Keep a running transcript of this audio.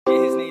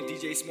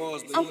DJ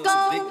Smallz, but you on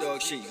some big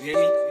dog shit, you hear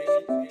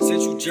me?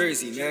 Central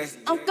Jersey, man.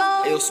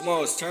 Ayo,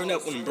 Smallz, turn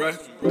up on them, bruh.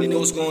 They know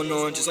what's going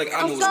on, just like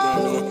I know what's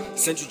going on.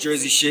 Central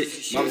Jersey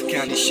shit, Monmouth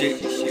County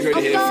shit. You heard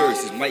it here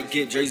first. It's Mike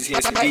Gibb, Jersey's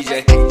handsome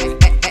DJ.